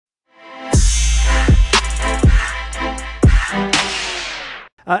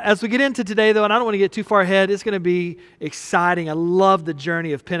As we get into today, though, and I don't want to get too far ahead, it's going to be exciting. I love the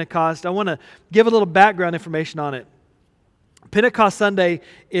journey of Pentecost. I want to give a little background information on it. Pentecost Sunday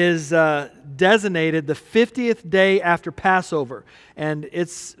is designated the 50th day after Passover, and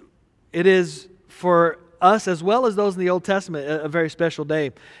it is for us as well as those in the Old Testament a very special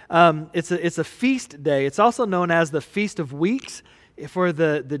day. It's a feast day. It's also known as the Feast of Weeks for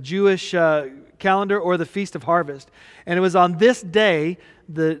the Jewish calendar, or the Feast of Harvest. And it was on this day,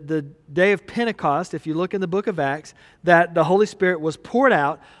 the day of Pentecost, if you look in the book of Acts, that the Holy Spirit was poured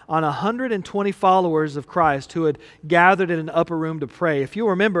out on 120 followers of Christ who had gathered in an upper room to pray. If you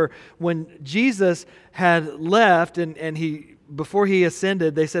remember, when Jesus had left and before he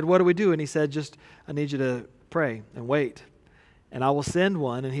ascended, they said, "What do we do?" And he said, "I need you to pray and wait. And I will send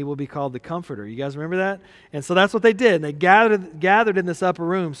one, and he will be called the Comforter." You guys remember that? And so that's what they did. And they gathered in this upper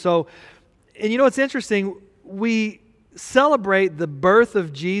room. So, and you know what's interesting? We celebrate the birth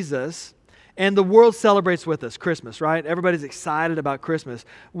of Jesus, and the world celebrates with us Christmas, right? Everybody's excited about Christmas.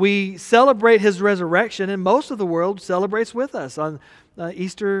 We celebrate his resurrection, and most of the world celebrates with us on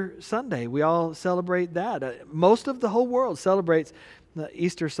Easter Sunday. We all celebrate that. Most of the whole world celebrates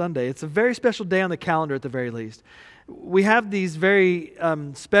Easter Sunday. It's a very special day on the calendar at the very least. We have these very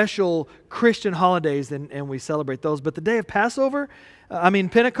special Christian holidays, and we celebrate those. But the day of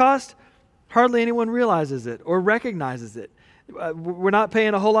Pentecost, hardly anyone realizes it or recognizes it. We're not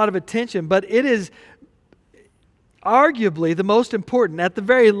paying a whole lot of attention, but it is arguably the most important, at the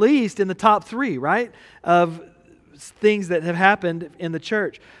very least in the top three, right, of things that have happened in the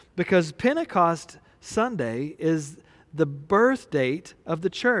church. Because Pentecost Sunday is the birth date of the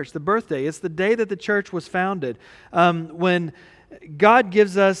church, the birthday. It's the day that the church was founded. When God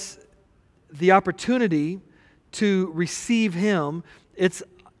gives us the opportunity to receive Him, it's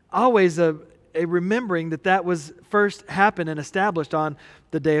always a remembering that was first happened and established on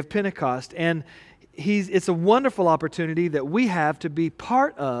the day of Pentecost. And it's a wonderful opportunity that we have to be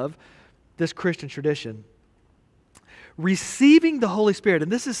part of this Christian tradition. Receiving the Holy Spirit, and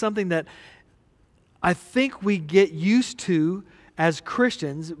this is something that I think we get used to as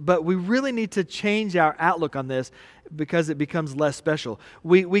Christians, but we really need to change our outlook on this because it becomes less special.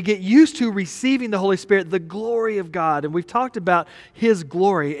 We get used to receiving the Holy Spirit, the glory of God, and we've talked about His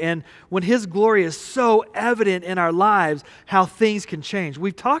glory, and when His glory is so evident in our lives, how things can change.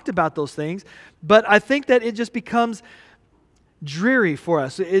 We've talked about those things, but I think that it just becomes dreary for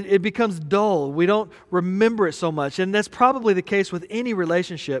us. It becomes dull. We don't remember it so much, and that's probably the case with any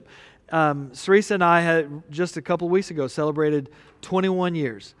relationship. Sarisa and I had just a couple of weeks ago celebrated 21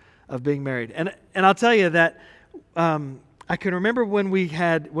 years of being married, and I'll tell you that I can remember when we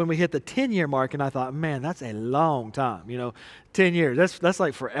hit the 10-year mark, and I thought, man, that's a long time. 10 years. That's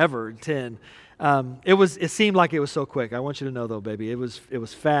like forever. 10. It seemed like it was so quick. I want you to know, though, baby, it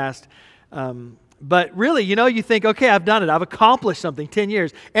was fast. But really, you think, okay, I've done it. I've accomplished something. 10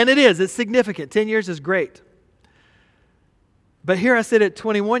 years, and it is. It's significant. 10 years is great. But here I sit at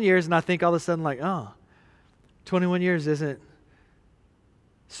 21 years, and I think all of a sudden, 21 years isn't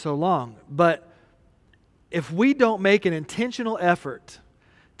so long. But if we don't make an intentional effort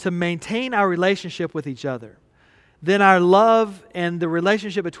to maintain our relationship with each other, then our love and the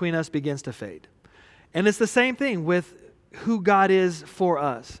relationship between us begins to fade. And it's the same thing with who God is for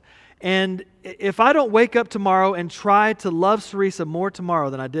us. And if I don't wake up tomorrow and try to love Sarisa more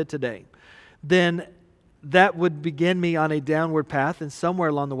tomorrow than I did today, then that would begin me on a downward path, and somewhere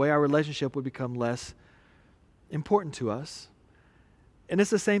along the way our relationship would become less important to us. And it's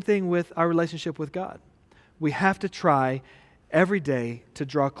the same thing with our relationship with God. We have to try every day to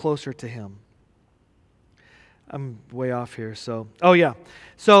draw closer to Him. I'm way off here, so... Oh, yeah.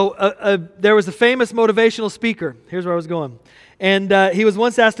 So there was a famous motivational speaker. Here's where I was going. And he was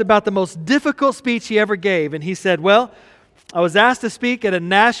once asked about the most difficult speech he ever gave. And he said, well, I was asked to speak at a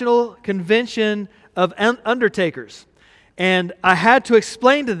national convention of undertakers. And I had to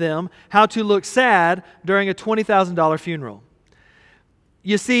explain to them how to look sad during a $20,000 funeral.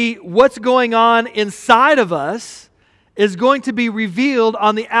 You see, what's going on inside of us is going to be revealed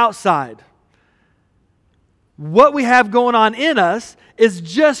on the outside. What we have going on in us is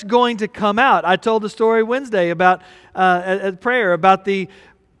just going to come out. I told the story Wednesday about at prayer about the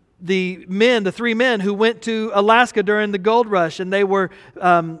three men who went to Alaska during the gold rush, and they were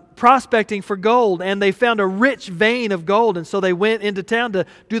prospecting for gold, and they found a rich vein of gold, and so they went into town to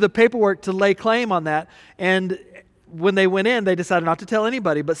do the paperwork to lay claim on that. And when they went in, they decided not to tell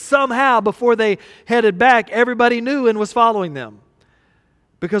anybody, but somehow before they headed back, everybody knew and was following them.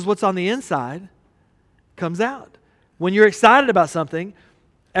 Because what's on the inside comes out. When you're excited about something,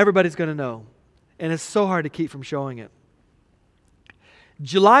 everybody's going to know. And it's so hard to keep from showing it.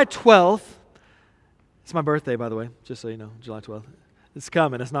 July 12th, it's my birthday, by the way, just so you know, July 12th. It's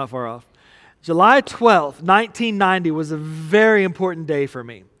coming, it's not far off. July 12th, 1990 was a very important day for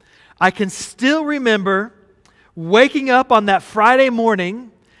me. I can still remember waking up on that Friday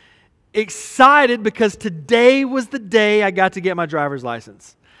morning excited because today was the day I got to get my driver's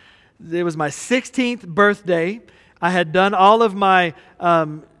license. It was my 16th birthday. I had done all of my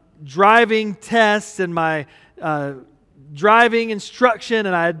driving tests and my driving instruction,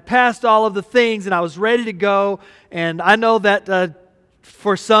 and I had passed all of the things, and I was ready to go. And I know that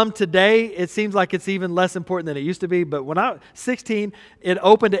for some today, it seems like it's even less important than it used to be. But when I was 16, it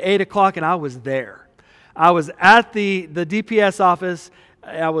opened at 8 o'clock, and I was there. I was at the DPS office.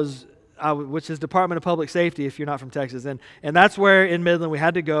 Which is Department of Public Safety if you're not from Texas. And that's where in Midland we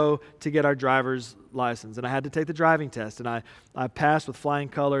had to go to get our driver's license. And I had to take the driving test. And I passed with flying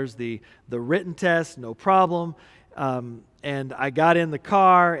colors the written test, no problem. And I got in the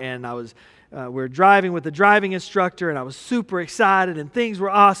car and we were driving with the driving instructor, and I was super excited, and things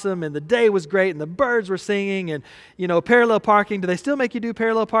were awesome, and the day was great, and the birds were singing, and, parallel parking. Do they still make you do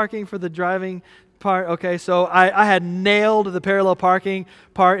parallel parking for the driving part? Okay, so I had nailed the parallel parking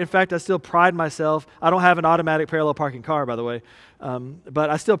part. In fact, I still pride myself. I don't have an automatic parallel parking car, by the way, but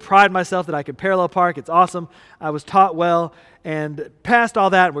I still pride myself that I can parallel park. It's awesome. I was taught well, and past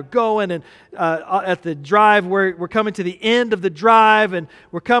all that, we're going, and at the drive, we're coming to the end of the drive, and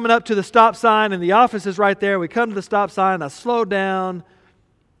we're coming up to the stop sign, and the office is right there. We come to the stop sign, I slowed down,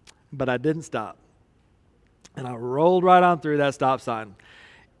 but I didn't stop, and I rolled right on through that stop sign.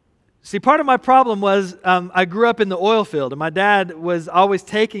 See, part of my problem was I grew up in the oil field, and my dad was always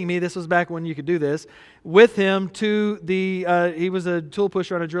taking me, this was back when you could do this, with him to he was a tool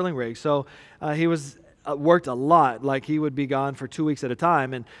pusher on a drilling rig, so he worked a lot, like he would be gone for 2 weeks at a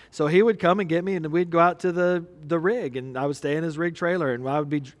time, and so he would come and get me, and we'd go out to the rig, and I would stay in his rig trailer, and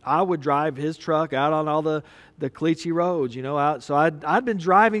I would drive his truck out on all the Cleachy roads, out. So I'd been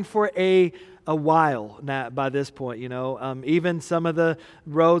driving for a while now by this point, even some of the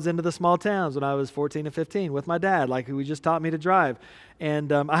roads into the small towns when I was 14 and 15 with my dad, like who just taught me to drive.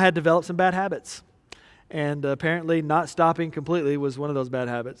 And I had developed some bad habits. And apparently not stopping completely was one of those bad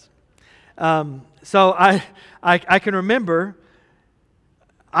habits. So I can remember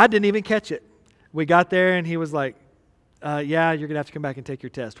I didn't even catch it. We got there and he was like, yeah, you're going to have to come back and take your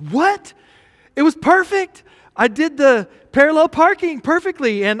test. What? It was perfect. I did the parallel parking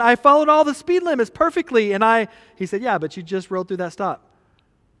perfectly, and I followed all the speed limits perfectly. And he said, yeah, but you just rolled through that stop.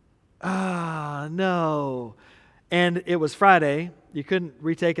 No. And it was Friday. You couldn't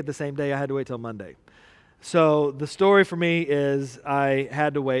retake it the same day. I had to wait till Monday. So the story for me is I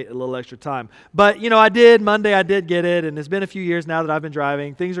had to wait a little extra time. But, Monday I did get it, and it's been a few years now that I've been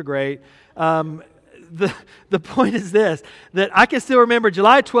driving. Things are great. The point is this, that I can still remember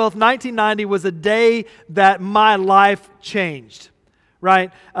July 12th, 1990 was a day that my life changed,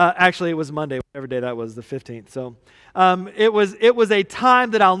 right? Actually, it was Monday, whatever day that was, the 15th. So it was a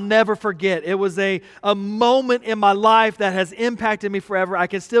time that I'll never forget. It was a moment in my life that has impacted me forever. I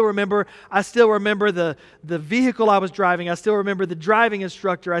still remember the vehicle I was driving. I still remember the driving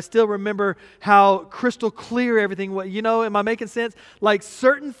instructor. I still remember how crystal clear everything was. Am I making sense? Like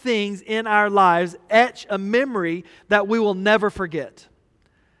certain things in our lives etch a memory that we will never forget.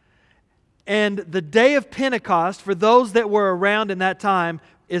 And the day of Pentecost, for those that were around in that time,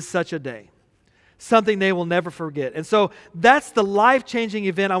 is such a day. Something they will never forget. And so that's the life-changing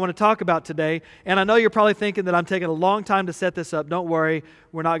event I want to talk about today. And I know you're probably thinking that I'm taking a long time to set this up. Don't worry,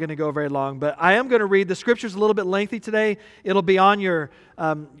 we're not going to go very long. But I am going to read. The scripture's a little bit lengthy today. It'll be on your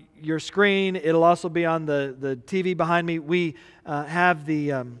screen. It'll also be on the TV behind me. We have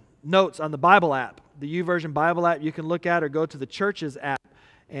the notes on the Bible app, the YouVersion Bible app you can look at, or go to the church's app.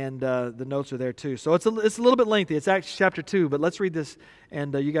 And the notes are there too. So it's a little bit lengthy. It's Acts chapter 2, but let's read this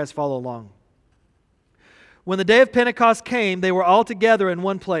and you guys follow along. When the day of Pentecost came, they were all together in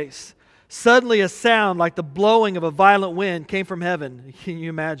one place. Suddenly a sound like the blowing of a violent wind came from heaven, can you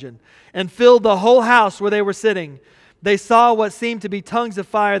imagine, and filled the whole house where they were sitting. They saw what seemed to be tongues of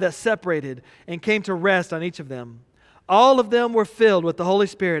fire that separated and came to rest on each of them. All of them were filled with the Holy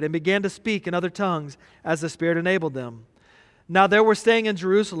Spirit and began to speak in other tongues as the Spirit enabled them. Now there were staying in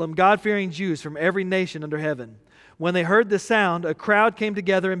Jerusalem God-fearing Jews from every nation under heaven. When they heard the sound, a crowd came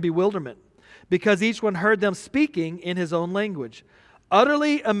together in bewilderment, because each one heard them speaking in his own language.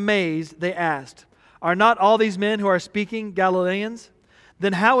 Utterly amazed, they asked, "Are not all these men who are speaking Galileans?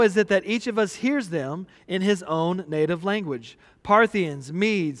 then how is it that each of us hears them in his own native language? Parthians,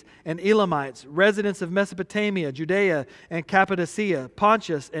 Medes, and Elamites, residents of Mesopotamia, Judea and Cappadocia,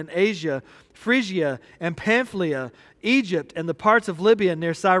 Pontus and Asia, Phrygia and Pamphylia, Egypt and the parts of Libya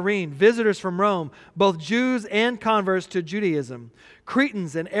near Cyrene, visitors from Rome, both Jews and converts to Judaism,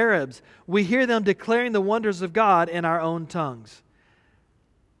 Cretans and Arabs, we hear them declaring the wonders of God in our own tongues.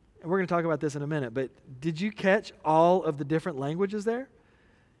 And we're going to talk about this in a minute, but did you catch all of the different languages there?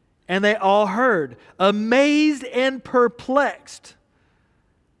 And they all heard, amazed and perplexed.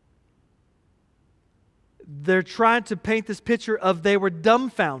 They're trying to paint this picture of they were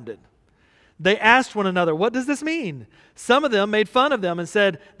dumbfounded. They asked one another, what does this mean? Some of them made fun of them and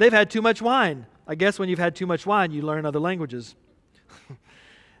said, they've had too much wine. I guess when you've had too much wine, you learn other languages.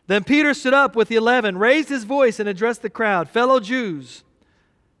 Then Peter stood up with the 11, raised his voice and addressed the crowd, fellow Jews,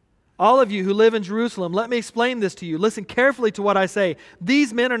 all of you who live in Jerusalem, let me explain this to you. Listen carefully to what I say.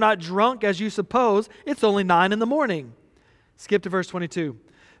 These men are not drunk as you suppose. It's only 9 a.m. Skip to verse 22.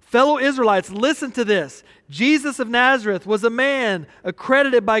 Fellow Israelites, listen to this. Jesus of Nazareth was a man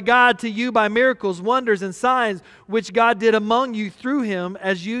accredited by God to you by miracles, wonders, and signs, which God did among you through him,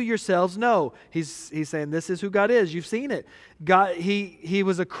 as you yourselves know. He's saying this is who God is. You've seen it. God, he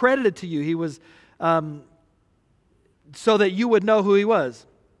was accredited to you. He was so that you would know who he was.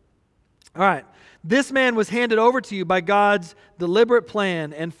 All right. This man was handed over to you by God's deliberate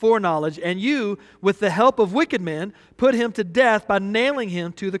plan and foreknowledge, and you, with the help of wicked men, put him to death by nailing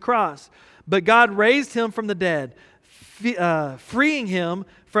him to the cross. But God raised him from the dead, freeing him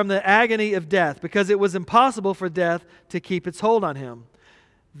from the agony of death, because it was impossible for death to keep its hold on him.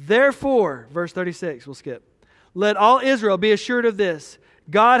 Therefore, verse 36, we'll skip. Let all Israel be assured of this.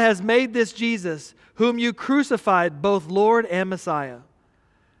 God has made this Jesus, whom you crucified, both Lord and Messiah.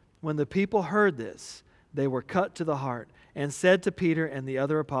 When the people heard this, they were cut to the heart and said to Peter and the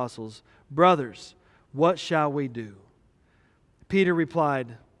other apostles, brothers, what shall we do? Peter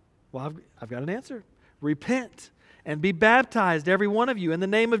replied, well, I've got an answer. Repent and be baptized, every one of you, in the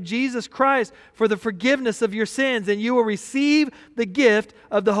name of Jesus Christ for the forgiveness of your sins, and you will receive the gift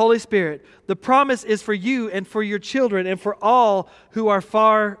of the Holy Spirit. The promise is for you and for your children and for all who are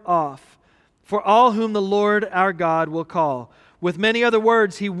far off, for all whom the Lord our God will call. With many other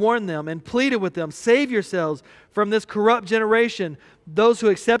words, he warned them and pleaded with them, save yourselves from this corrupt generation. Those who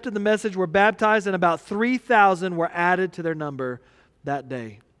accepted the message were baptized, and about 3,000 were added to their number that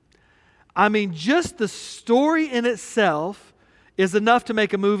day. I mean, just the story in itself is enough to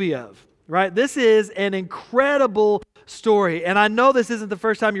make a movie of, right? This is an incredible story. And I know this isn't the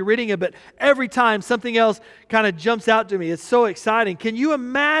first time you're reading it, but every time something else kind of jumps out to me. It's so exciting. Can you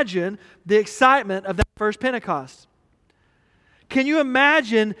imagine the excitement of that first Pentecost? Can you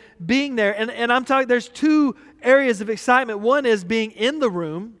imagine being there? And I'm talking, there's two areas of excitement. One is being in the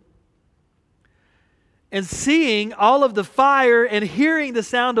room and seeing all of the fire and hearing the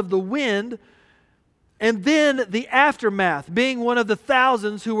sound of the wind. And then the aftermath, being one of the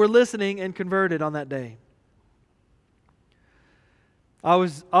thousands who were listening and converted on that day. I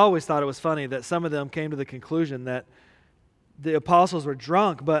always thought it was funny that some of them came to the conclusion that the apostles were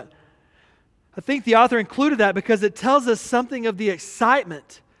drunk, but I think the author included that because it tells us something of the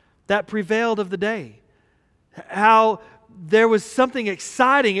excitement that prevailed of the day. How there was something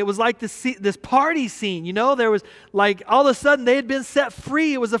exciting. It was like this party scene, you know? There was like all of a sudden they had been set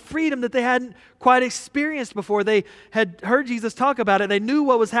free. It was a freedom that they hadn't quite experienced before. They had heard Jesus talk about it. They knew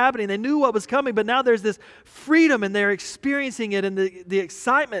what was happening. They knew what was coming. But now there's this freedom and they're experiencing it and the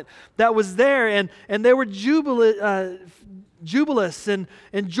excitement that was there. And they were jubilous and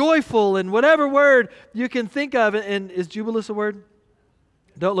joyful and whatever word you can think of. And is jubilous a word?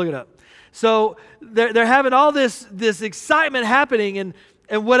 Don't look it up. So they're having all this excitement happening, and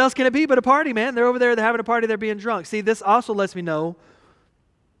what else can it be but a party, man? They're over there, they're having a party, they're being drunk. See, this also lets me know,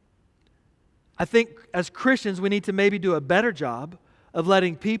 I think as Christians we need to maybe do a better job of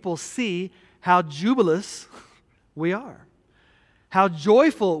letting people see how jubilous we are. How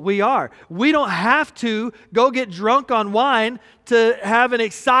joyful we are. We don't have to go get drunk on wine to have an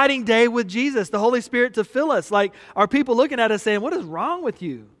exciting day with Jesus, the Holy Spirit to fill us. Like, are people looking at us saying, what is wrong with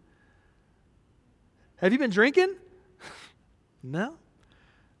you? Have you been drinking? No.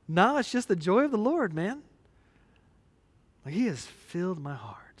 No, it's just the joy of the Lord, man. Like, He has filled my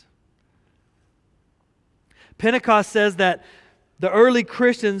heart. Pentecost says that the early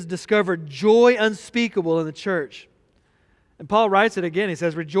Christians discovered joy unspeakable in the church. And Paul writes it again. He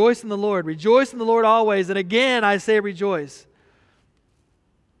says, rejoice in the Lord. Rejoice in the Lord always. And again, I say rejoice.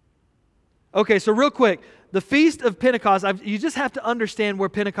 Okay, so real quick. The Feast of Pentecost, you just have to understand where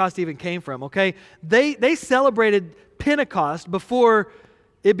Pentecost even came from, okay? They celebrated Pentecost before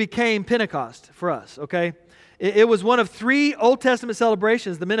it became Pentecost for us, okay? It was one of 3 Old Testament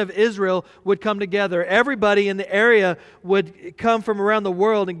celebrations. The men of Israel would come together. Everybody in the area would come from around the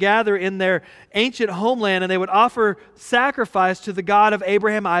world and gather in their ancient homeland, and they would offer sacrifice to the God of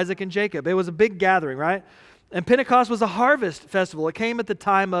Abraham, Isaac, and Jacob. It was a big gathering, right? And Pentecost was a harvest festival. It came at the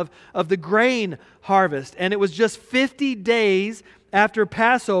time of the grain harvest, and it was just 50 days after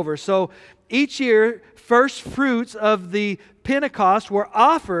Passover. So each year, first fruits of the Pentecost were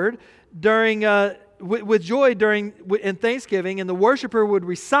offered during with joy in Thanksgiving, and the worshiper would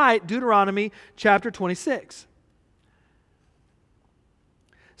recite Deuteronomy chapter 26.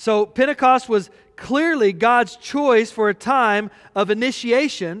 So Pentecost was clearly God's choice for a time of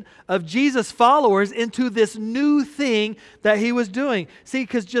initiation of Jesus' followers into this new thing that He was doing. See,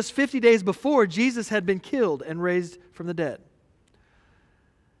 because just 50 days before, Jesus had been killed and raised from the dead.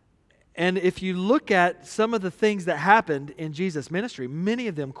 And if you look at some of the things that happened in Jesus' ministry, many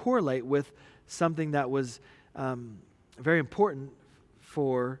of them correlate with something that was very important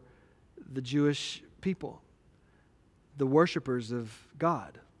for the Jewish people, the worshipers of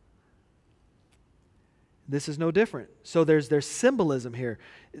God. This is no different. So there's symbolism here.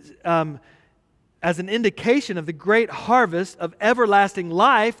 As an indication of the great harvest of everlasting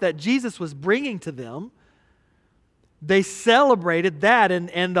life that Jesus was bringing to them, they celebrated that,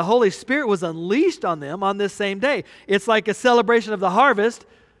 and the Holy Spirit was unleashed on them on this same day. It's like a celebration of the harvest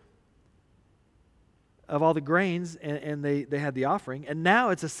of all the grains, and they had the offering. And now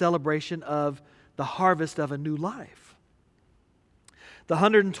it's a celebration of the harvest of a new life. The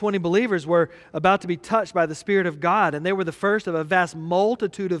 120 believers were about to be touched by the Spirit of God, and they were the first of a vast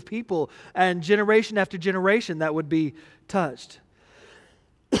multitude of people, and generation after generation that would be touched.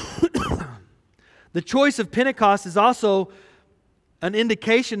 The choice of Pentecost is also an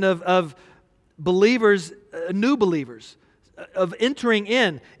indication of believers, new believers, of entering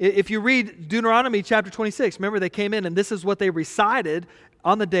in. If you read Deuteronomy chapter 26, remember they came in and this is what they recited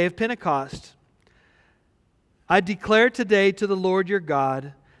on the day of Pentecost. I declare today to the Lord your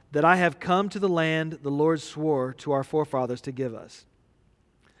God that I have come to the land the Lord swore to our forefathers to give us.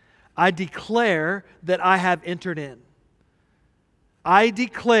 I declare that I have entered in. I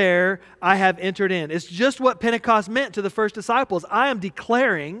declare I have entered in. It's just what Pentecost meant to the first disciples. I am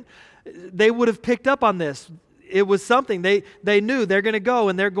declaring. They would have picked up on this. It was something. They knew they're going to go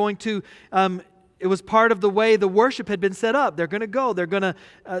and they're going to, it was part of the way the worship had been set up. They're going to go. They're going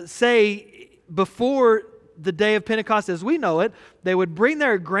to say before the day of Pentecost as we know it, they would bring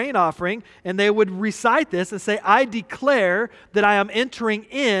their grain offering and they would recite this and say, I declare that I am entering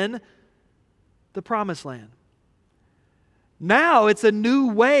in the promised land. Now it's a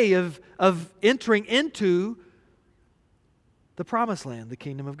new way of entering into the promised land, the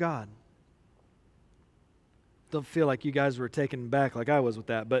kingdom of God. Don't feel like you guys were taken back like I was with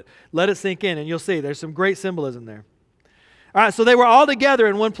that, but let it sink in and you'll see there's some great symbolism there. All right, so they were all together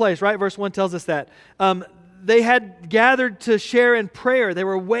in one place, right? Verse 1 tells us that. They had gathered to share in prayer. They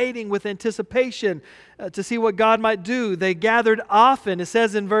were waiting with anticipation to see what God might do. They gathered often. It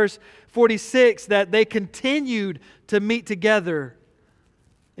says in verse 46 that they continued to meet together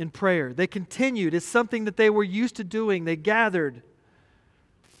in prayer. They continued. It's something that they were used to doing. They gathered.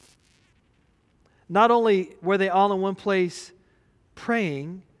 Not only were they all in one place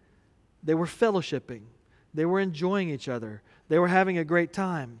praying, they were fellowshipping. They were enjoying each other. They were having a great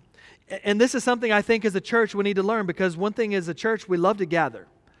time. And this is something I think as a church we need to learn, because one thing as a church, we love to gather.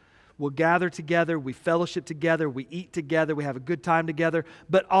 We'll gather together, we fellowship together, we eat together, we have a good time together.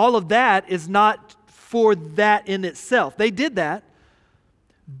 But all of that is not for that in itself. They did that,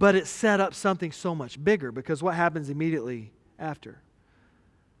 but it set up something so much bigger, because what happens immediately after?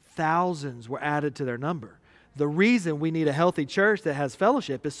 Thousands were added to their number. The reason we need a healthy church that has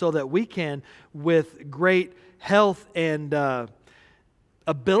fellowship is so that we can, with great health and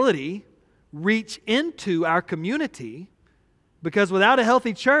ability, reach into our community, because without a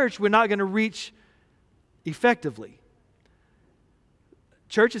healthy church, we're not going to reach effectively.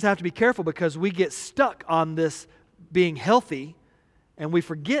 Churches have to be careful because we get stuck on this being healthy and we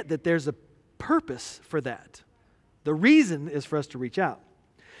forget that there's a purpose for that. The reason is for us to reach out.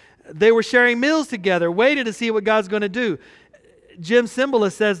 They were sharing meals together, waiting to see what God's going to do. Jim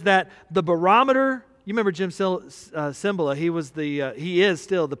Cymbala says that the barometer. You remember Jim Cymbala? He is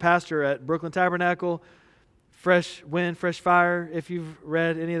still the pastor at Brooklyn Tabernacle. Fresh wind, fresh fire. If you've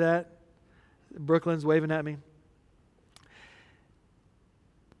read any of that, Brooklyn's waving at me.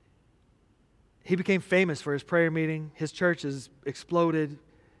 He became famous for his prayer meeting. His church has exploded.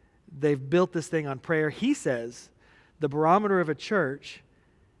 They've built this thing on prayer. He says the barometer of a church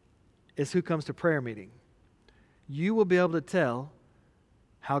is who comes to prayer meeting. You will be able to tell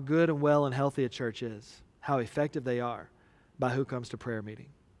how good and well and healthy a church is, how effective they are by who comes to prayer meeting.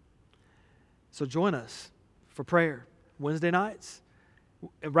 So join us for prayer Wednesday nights.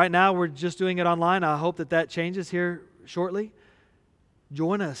 Right now we're just doing it online. I hope that changes here shortly.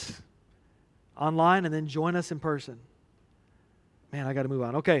 Join us online and then join us in person. Man, I got to move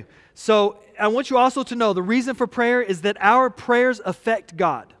on. Okay, so I want you also to know the reason for prayer is that our prayers affect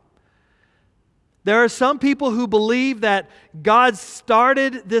God. There are some people who believe that God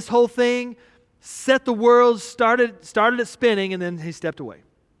started this whole thing, set the world, started it spinning, and then He stepped away.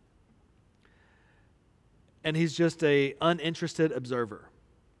 And He's just an uninterested observer.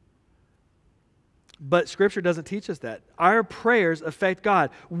 But Scripture doesn't teach us that. Our prayers affect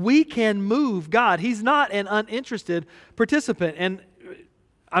God. We can move God. He's not an uninterested participant. And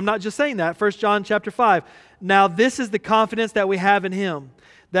I'm not just saying that. 1 John chapter 5. Now this is the confidence that we have in Him,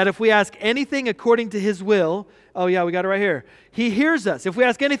 that if we ask anything according to His will, oh yeah, we got it right here. He hears us. If we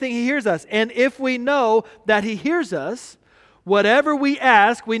ask anything, He hears us. And if we know that He hears us, whatever we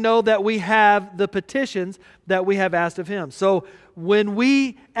ask, we know that we have the petitions that we have asked of Him. So when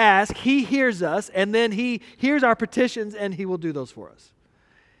we ask, He hears us, and then He hears our petitions, and He will do those for us.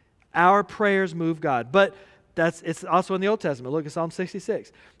 Our prayers move God. But it's also in the Old Testament. Look at Psalm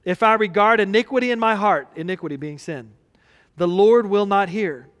 66. If I regard iniquity in my heart, iniquity being sin, the Lord will not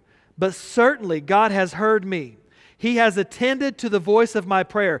hear. But certainly God has heard me. He has attended to the voice of my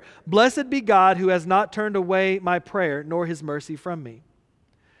prayer. Blessed be God who has not turned away my prayer, nor His mercy from me.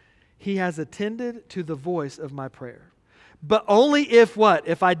 He has attended to the voice of my prayer. But only if what?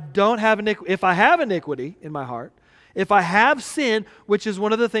 If I don't have iniquity, if I have iniquity in my heart, if I have sin, which is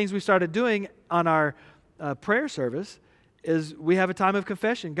one of the things we started doing on our prayer service, is we have a time of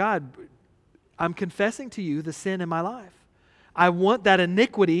confession. God, I'm confessing to you the sin in my life. I want that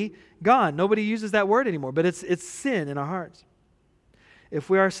iniquity gone. Nobody uses that word anymore, but it's sin in our hearts. If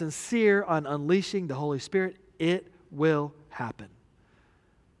we are sincere on unleashing the Holy Spirit, it will happen.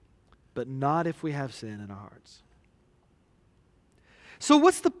 But not if we have sin in our hearts. So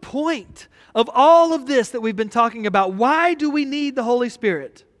what's the point of all of this that we've been talking about? Why do we need the Holy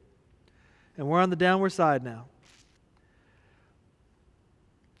Spirit? And we're on the downward side now.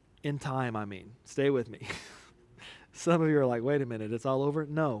 In time, I mean. Stay with me. Some of you are like, wait a minute, it's all over?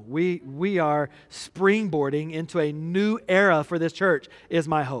 No, we are springboarding into a new era for this church, is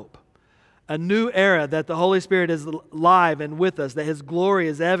my hope. A new era that the Holy Spirit is live and with us, that His glory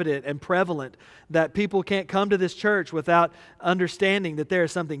is evident and prevalent, that people can't come to this church without understanding that there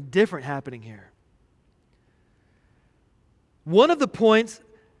is something different happening here. One of the points,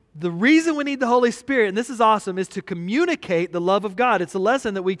 the reason we need the Holy Spirit, and this is awesome, is to communicate the love of God. It's a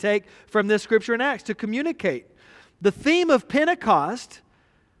lesson that we take from this scripture in Acts, to communicate. The theme of Pentecost,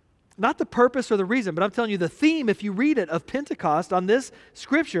 not the purpose or the reason, but I'm telling you the theme, if you read it, of Pentecost on this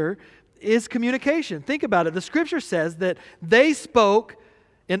scripture is communication. Think about it. The scripture says that they spoke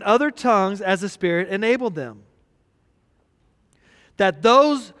in other tongues as the Spirit enabled them. That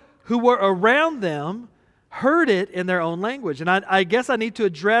those who were around them heard it in their own language. And I guess I need to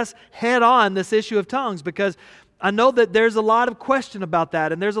address head on this issue of tongues, because I know that there's a lot of question about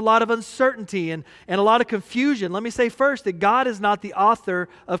that, and there's a lot of uncertainty and a lot of confusion. Let me say first that God is not the author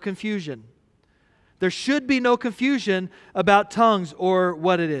of confusion. There should be no confusion about tongues or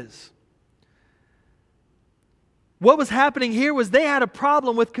what it is. What was happening here was they had a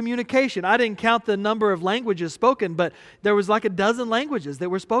problem with communication. I didn't count the number of languages spoken, but there was like a dozen languages that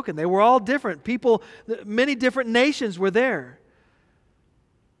were spoken. They were all different. People, many different nations were there.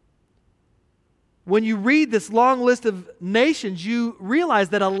 When you read this long list of nations, you realize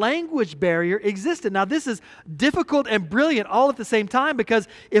that a language barrier existed. Now, this is difficult and brilliant all at the same time, because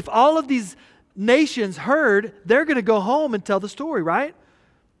if all of these nations heard, they're going to go home and tell the story, right?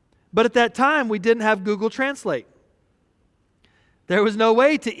 But at that time, we didn't have Google Translate. There was no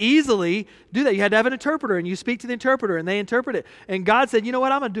way to easily do that. You had to have an interpreter, and you speak to the interpreter, and they interpret it. And God said, you know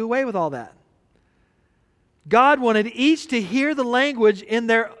what, I'm going to do away with all that. God wanted each to hear the language in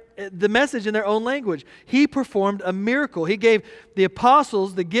the message in their own language. He performed a miracle. He gave the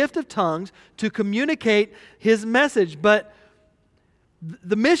apostles the gift of tongues to communicate His message. But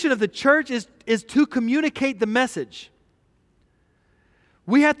the mission of the church is to communicate the message.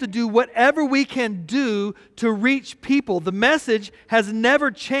 We have to do whatever we can do to reach people. The message has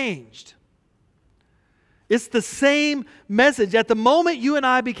never changed. It's the same message. At the moment you and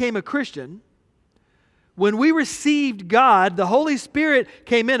I became a Christian, when we received God, the Holy Spirit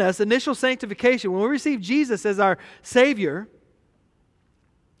came in us, initial sanctification. When we received Jesus as our Savior,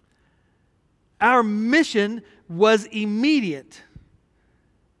 our mission was immediate.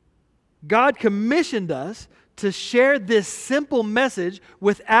 God commissioned us to share this simple message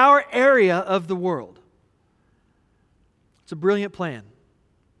with our area of the world. It's a brilliant plan.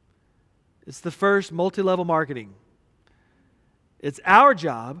 It's the first multi-level marketing. It's our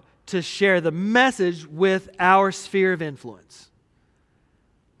job to share the message with our sphere of influence.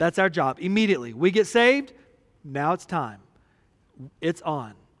 That's our job. Immediately, we get saved, now it's time. It's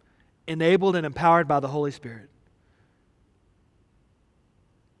on. Enabled and empowered by the Holy Spirit.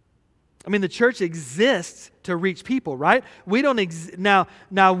 I mean, the church exists to reach people, right? We don't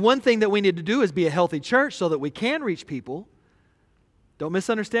now, one thing that we need to do is be a healthy church so that we can reach people. Don't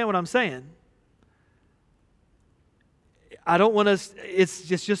misunderstand what I'm saying. I don't want us,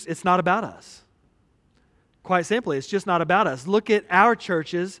 it's not about us. Quite simply, it's just not about us. Look at our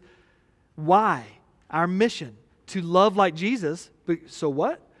churches. Why? Our mission, to love like Jesus. So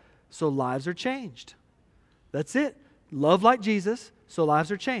what? So lives are changed. That's it. Love like Jesus, so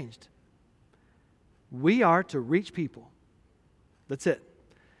lives are changed. We are to reach people. That's it.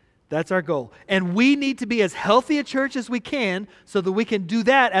 That's our goal. And we need to be as healthy a church as we can so that we can do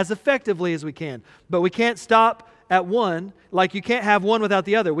that as effectively as we can. But we can't stop at one, like you can't have one without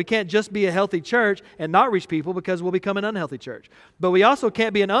the other. We can't just be a healthy church and not reach people because we'll become an unhealthy church. But we also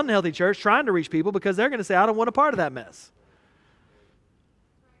can't be an unhealthy church trying to reach people because they're going to say, I don't want a part of that mess.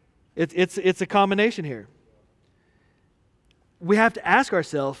 It's a combination here. We have to ask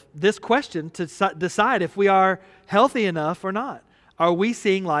ourselves this question to decide if we are healthy enough or not. Are we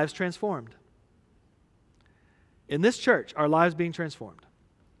seeing lives transformed? In this church, are lives being transformed?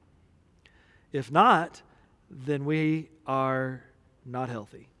 If not, then we are not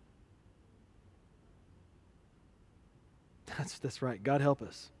healthy. That's right. God help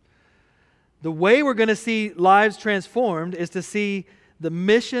us. The way we're going to see lives transformed is to see the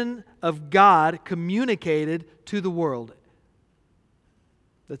mission of God communicated to the world.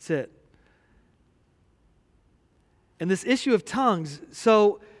 That's it. And this issue of tongues,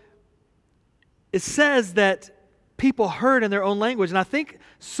 so it says that people heard in their own language, and I think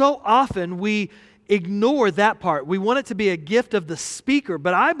so often we ignore that part. We want it to be a gift of the speaker,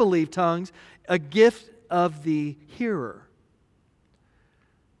 but I believe tongues a gift of the hearer.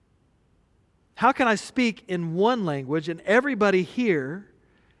 How can I speak in one language and everybody hear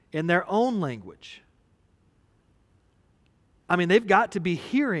in their own language? I mean, they've got to be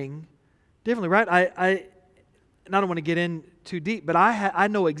hearing differently, right? And I don't want to get in too deep, but I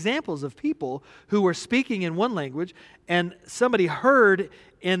know examples of people who were speaking in one language and somebody heard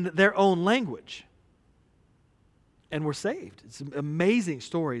in their own language and were saved. It's amazing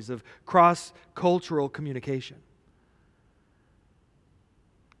stories of cross-cultural communication.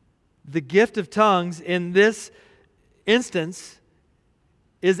 The gift of tongues in this instance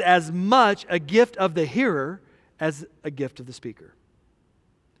is as much a gift of the hearer as a gift of the speaker.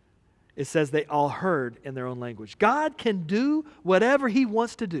 It says they all heard in their own language. God can do whatever He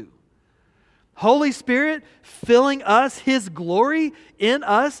wants to do. Holy Spirit filling us, His glory in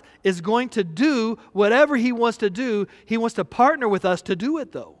us, is going to do whatever He wants to do. He wants to partner with us to do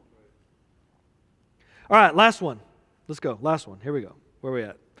it, though. All right, last one. Let's go. Last one. Here we go. Where are we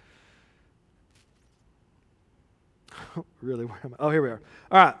at? Really, where am I? Oh, here we are.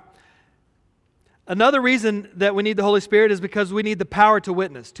 All right. Another reason that we need the Holy Spirit is because we need the power to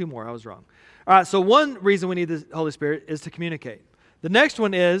witness. Two more, I was wrong. All right, so one reason we need the Holy Spirit is to communicate. The next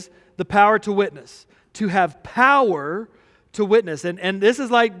one is the power to witness, to have power to witness. And this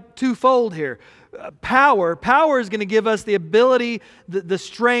is like twofold here. Power is going to give us the ability, the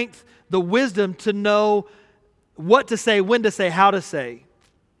strength, the wisdom to know what to say, when to say, how to say.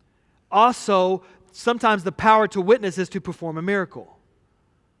 Also, sometimes the power to witness is to perform a miracle.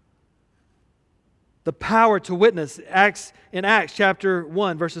 The power to witness. In Acts chapter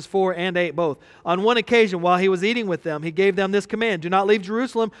 1, verses 4 and 8 both. On one occasion, while He was eating with them, He gave them this command: do not leave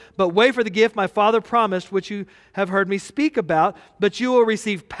Jerusalem, but wait for the gift my Father promised, which you have heard me speak about. But you will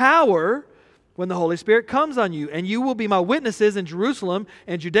receive power when the Holy Spirit comes on you, and you will be my witnesses in Jerusalem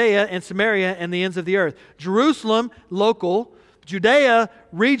and Judea and Samaria and the ends of the earth. Jerusalem, local. Judea,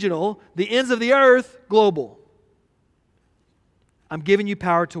 regional. The ends of the earth, global. I'm giving you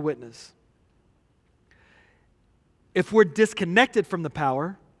power to witness. If we're disconnected from the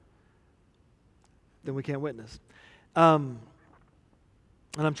power, then we can't witness. And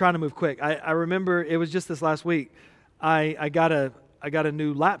I'm trying to move quick. I remember it was just this last week. I got a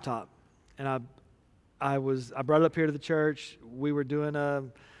new laptop, and I brought it up here to the church. We were doing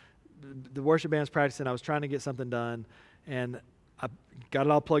the worship band's practicing. I was trying to get something done, and I got it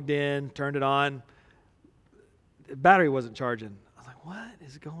all plugged in, turned it on. The battery wasn't charging. I was like, what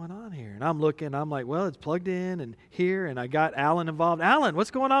is going on here? And I'm looking, I'm like, well, it's plugged in and here, and I got Alan involved. Alan,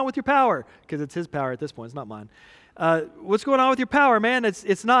 what's going on with your power? Because it's his power at this point, it's not mine. What's going on with your power, man?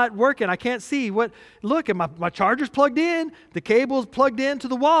 It's not working. I can't see. What? Look, and my charger's plugged in. The cable's plugged into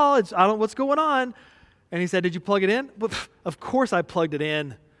the wall. I don't know what's going on. And he said, did you plug it in? Well, of course I plugged it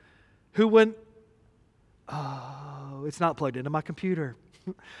in. Who wouldn't? Oh, it's not plugged into my computer.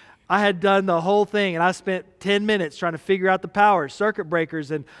 I had done the whole thing, and I spent 10 minutes trying to figure out the power, circuit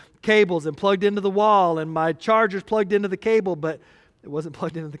breakers and cables, and plugged into the wall, and my charger's plugged into the cable, but it wasn't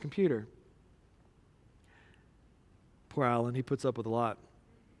plugged into the computer. Poor Alan, he puts up with a lot.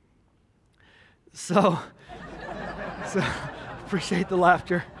 So appreciate the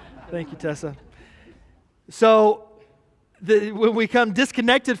laughter. Thank you, Tessa. So when we come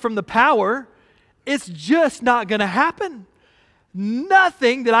disconnected from the power, it's just not going to happen.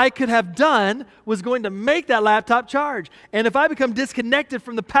 Nothing that I could have done was going to make that laptop charge. And if I become disconnected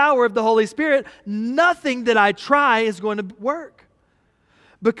from the power of the Holy Spirit, nothing that I try is going to work.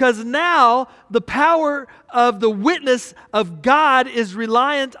 Because now the power of the witness of God is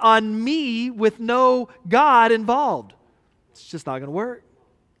reliant on me with no God involved. It's just not going to work.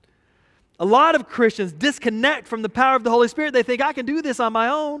 A lot of Christians disconnect from the power of the Holy Spirit. They think, I can do this on my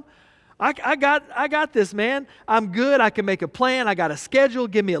own. I got this, man. I'm good. I can make a plan. I got a schedule.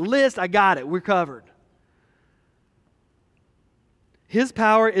 Give me a list. I got it. We're covered. His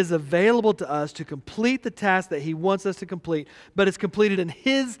power is available to us to complete the task that He wants us to complete, but it's completed in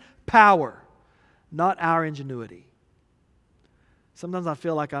His power, not our ingenuity. Sometimes I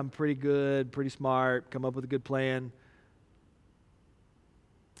feel like I'm pretty good, pretty smart, come up with a good plan,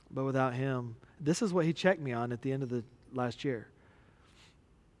 but without Him, this is what He checked me on at the end of the last year.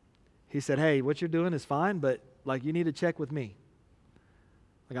 He said, hey, what you're doing is fine, but you need to check with me.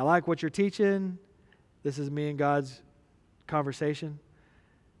 I like what you're teaching. This is me and God's conversation.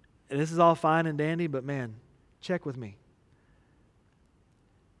 And this is all fine and dandy, but man, check with me.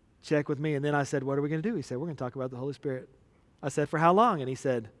 Check with me. And then I said, what are we going to do? He said, we're going to talk about the Holy Spirit. I said, for how long? And he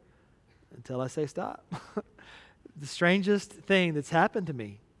said, until I say stop. The strangest thing that's happened to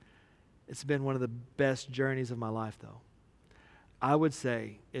me. It's been one of the best journeys of my life, though. I would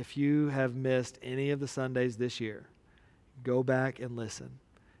say, if you have missed any of the Sundays this year, go back and listen.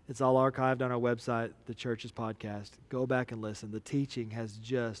 It's all archived on our website, the church's podcast. Go back and listen. The teaching has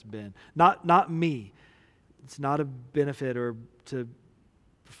just been, not me. It's not a benefit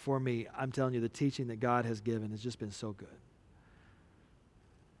for me. I'm telling you, the teaching that God has given has just been so good.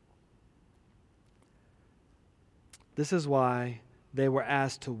 This is why they were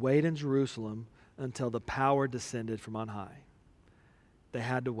asked to wait in Jerusalem until the power descended from on high. They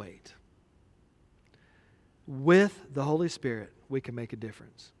had to wait. With the Holy Spirit, we can make a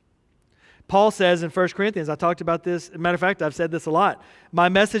difference. Paul says in 1 Corinthians, I talked about this. As a matter of fact, I've said this a lot. My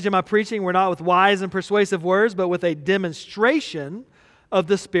message and my preaching were not with wise and persuasive words, but with a demonstration of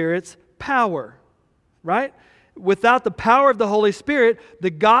the Spirit's power. Right? Without the power of the Holy Spirit, the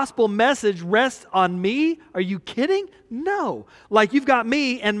gospel message rests on me? Are you kidding? No. You've got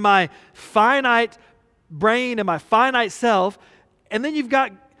me and my finite brain and my finite self, and then you've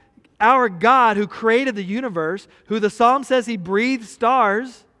got our God who created the universe, who the Psalm says He breathed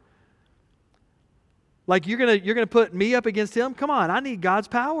stars. You're gonna put me up against Him? Come on, I need God's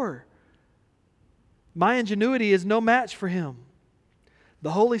power. My ingenuity is no match for Him.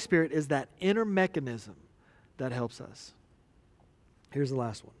 The Holy Spirit is that inner mechanism that helps us. Here's the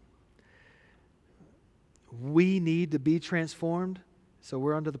last one. We need to be transformed. So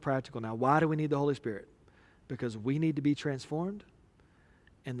we're onto the practical now. Why do we need the Holy Spirit? Because we need to be transformed,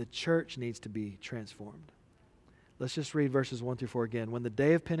 and the church needs to be transformed. Let's just read verses 1 through 4 again. When the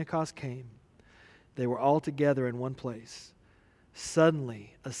day of Pentecost came, they were all together in one place.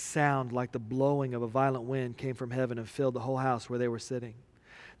 Suddenly, a sound like the blowing of a violent wind came from heaven and filled the whole house where they were sitting.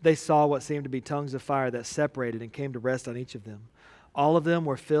 They saw what seemed to be tongues of fire that separated and came to rest on each of them. All of them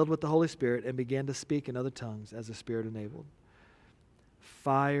were filled with the Holy Spirit and began to speak in other tongues as the Spirit enabled.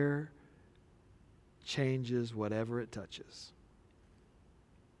 Fire changes whatever it touches.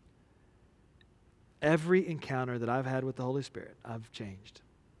 Every encounter that I've had with the Holy Spirit, I've changed.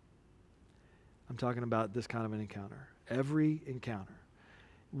 I'm talking about this kind of an encounter. Every encounter.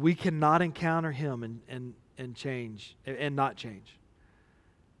 We cannot encounter Him and change and not change.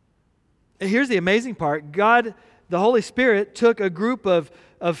 And here's the amazing part. God, the Holy Spirit, took a group of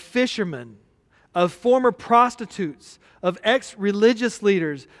fishermen, of former prostitutes, of ex-religious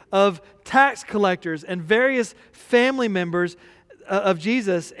leaders, of tax collectors, and various family members of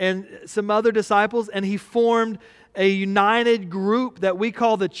Jesus and some other disciples, and He formed a united group that we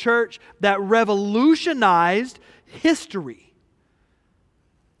call the church that revolutionized history.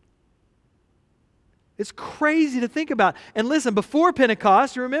 It's crazy to think about. And listen, before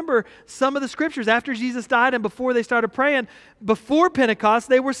Pentecost, you remember some of the scriptures after Jesus died and before they started praying, before Pentecost,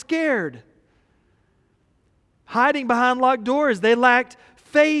 they were scared. Hiding behind locked doors. They lacked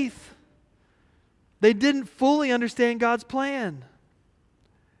faith. They didn't fully understand God's plan.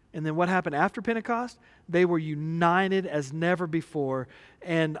 And then what happened after Pentecost? They were united as never before.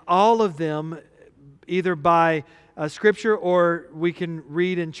 And all of them, either by Scripture or we can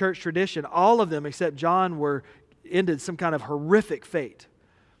read in church tradition, all of them except John ended some kind of horrific fate.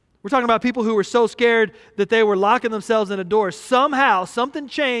 We're talking about people who were so scared that they were locking themselves in a door. Somehow, something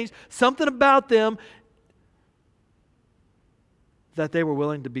changed, something about them, that they were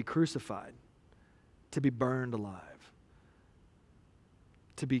willing to be crucified, to be burned alive,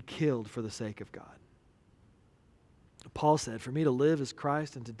 to be killed for the sake of God. Paul said, "For me to live is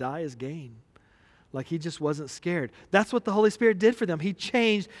Christ and to die is gain." Like he just wasn't scared. That's what the Holy Spirit did for them. He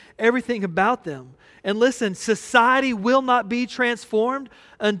changed everything about them. And listen, society will not be transformed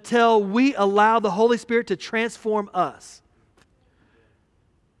until we allow the Holy Spirit to transform us.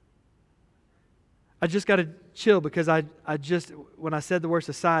 I just got to chill because when I said the word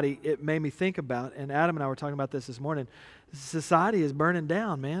society, it made me think about, and Adam and I were talking about this morning, society is burning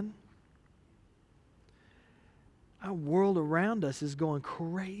down, man. Our world around us is going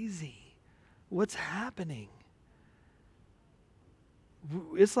crazy. What's happening?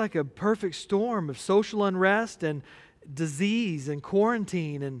 It's like a perfect storm of social unrest and disease and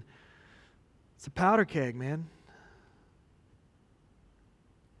quarantine, and it's a powder keg, man.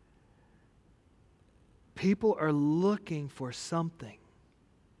 People are looking for something.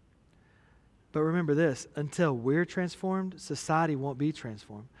 But remember this, until we're transformed, society won't be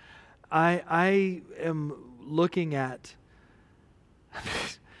transformed. I am looking at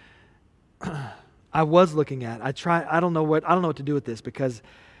I was looking at. I don't know what to do with this because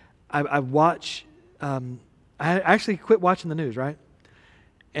I watch. I actually quit watching the news, right?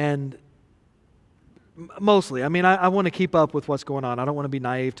 And mostly, I mean, I want to keep up with what's going on. I don't want to be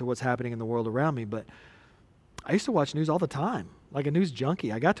naive to what's happening in the world around me. But I used to watch news all the time, like a news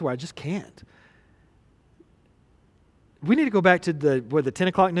junkie. I got to where I just can't. We need to go back to the 10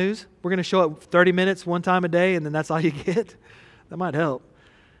 o'clock news. We're going to show up 30 minutes one time a day, and then that's all you get. That might help.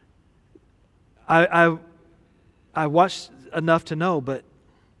 I watched enough to know, but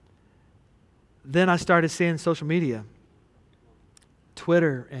then I started seeing social media,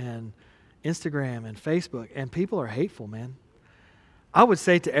 Twitter and Instagram and Facebook, and people are hateful, man. I would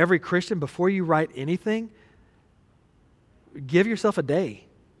say to every Christian, before you write anything, give yourself a day.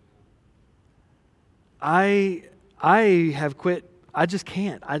 I have quit. I just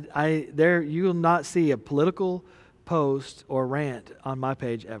can't. You will not see a political post or rant on my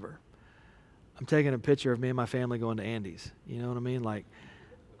page ever. I'm taking a picture of me and my family going to Andy's. You know what I mean? Like,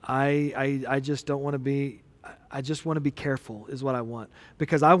 I just don't want to be, I just want to be careful is what I want.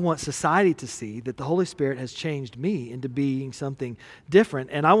 Because I want society to see that the Holy Spirit has changed me into being something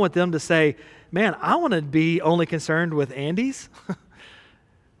different. And I want them to say, man, I want to be only concerned with Andy's.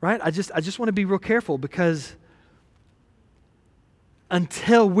 Right? I just want to be real careful because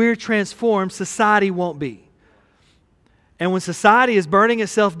until we're transformed, society won't be. And when society is burning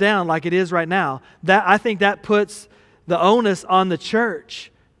itself down like it is right now, I think that puts the onus on the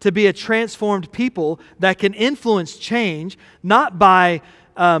church to be a transformed people that can influence change, not by,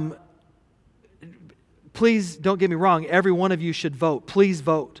 please don't get me wrong, every one of you should vote. Please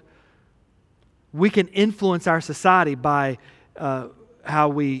vote. We can influence our society by how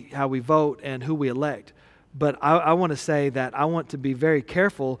we vote and who we elect. But I want to say that I want to be very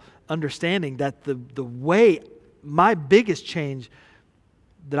careful, understanding that the way my biggest change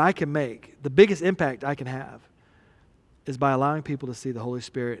that I can make, the biggest impact I can have, is by allowing people to see the Holy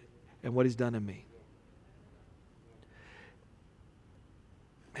Spirit and what He's done in me.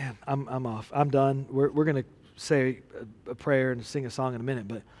 Man, I'm off. I'm done. We're going to say a prayer and sing a song in a minute,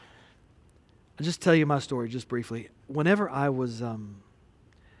 but I'll just tell you my story just briefly. Whenever I was,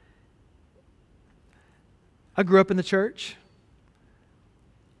 I grew up in the church,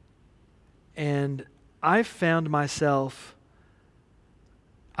 and I found myself,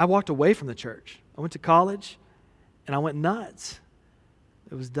 I walked away from the church. I went to college, and I went nuts.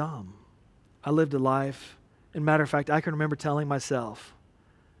 It was dumb. I lived a life, and matter of fact, I can remember telling myself,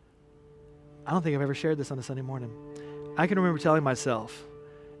 I don't think I've ever shared this on a Sunday morning. I can remember telling myself,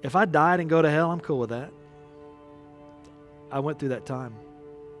 if I died and go to hell, I'm cool with that. I went through that time.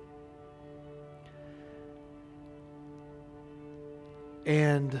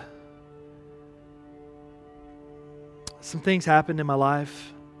 And some things happened in my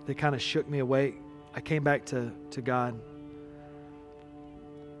life that kind of shook me awake. I came back to God.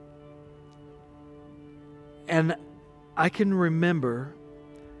 And I can remember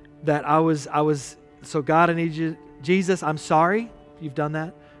that I was, so God, I need you. Jesus, I'm sorry you've done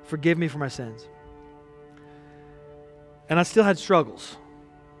that. Forgive me for my sins. And I still had struggles.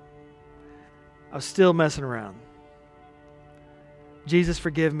 I was still messing around. Jesus,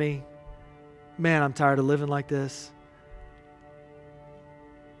 forgive me. Man, I'm tired of living like this.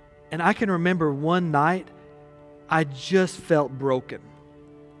 And I can remember one night, I just felt broken.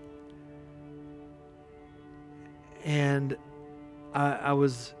 And I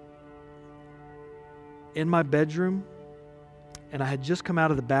was in my bedroom, and I had just come out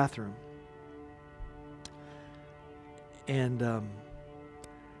of the bathroom. And I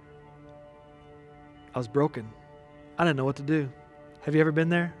was broken. I didn't know what to do. Have you ever been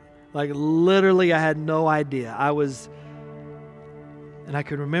there? Like literally, I had no idea. And I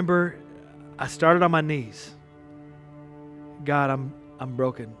could remember I started on my knees. God, I'm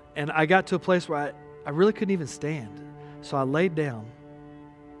broken. And I got to a place where I really couldn't even stand. So I laid down.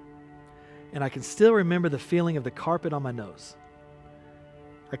 And I can still remember the feeling of the carpet on my nose.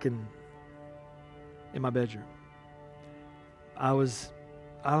 In my bedroom. I was,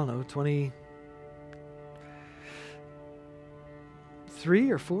 23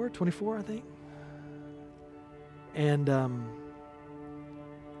 or 24, I think. And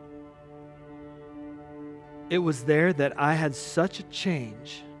it was there that I had such a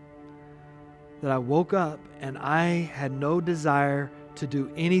change that I woke up and I had no desire to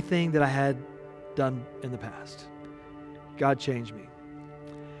do anything that I had done in the past. God changed me.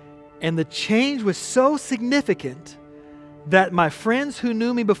 And the change was so significant that my friends who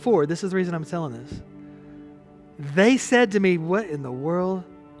knew me before, this is the reason I'm telling this, they said to me, what in the world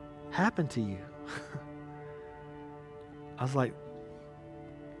happened to you? I was like,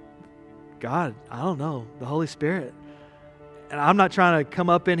 God, I don't know, the Holy Spirit. And I'm not trying to come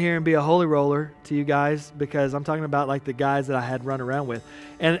up in here and be a holy roller to you guys, because I'm talking about like the guys that I had run around with.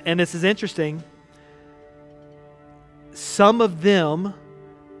 And this is interesting. Some of them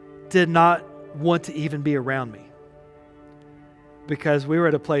did not want to even be around me, because we were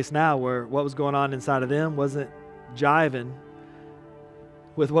at a place now where what was going on inside of them wasn't jiving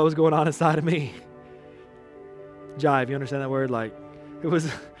with what was going on inside of me. Jive, you understand that word? Like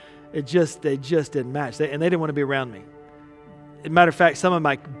they just didn't match. They didn't want to be around me. As a matter of fact, some of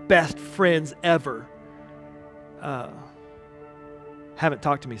my best friends ever haven't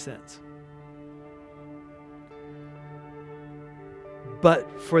talked to me since.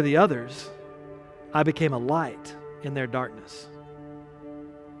 But for the others, I became a light in their darkness.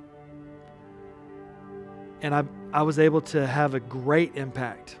 And I was able to have a great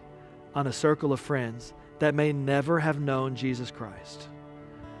impact on a circle of friends that may never have known Jesus Christ.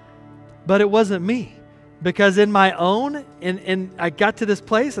 But it wasn't me, because in my own, and I got to this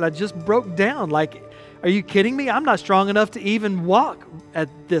place and I just broke down. Like, are you kidding me? I'm not strong enough to even walk at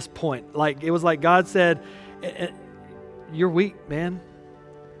this point. Like, it was like God said, you're weak, man.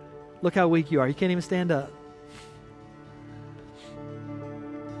 Look how weak you are. You can't even stand up.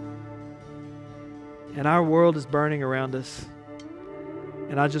 And our world is burning around us.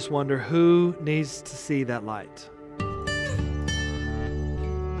 And I just wonder who needs to see that light.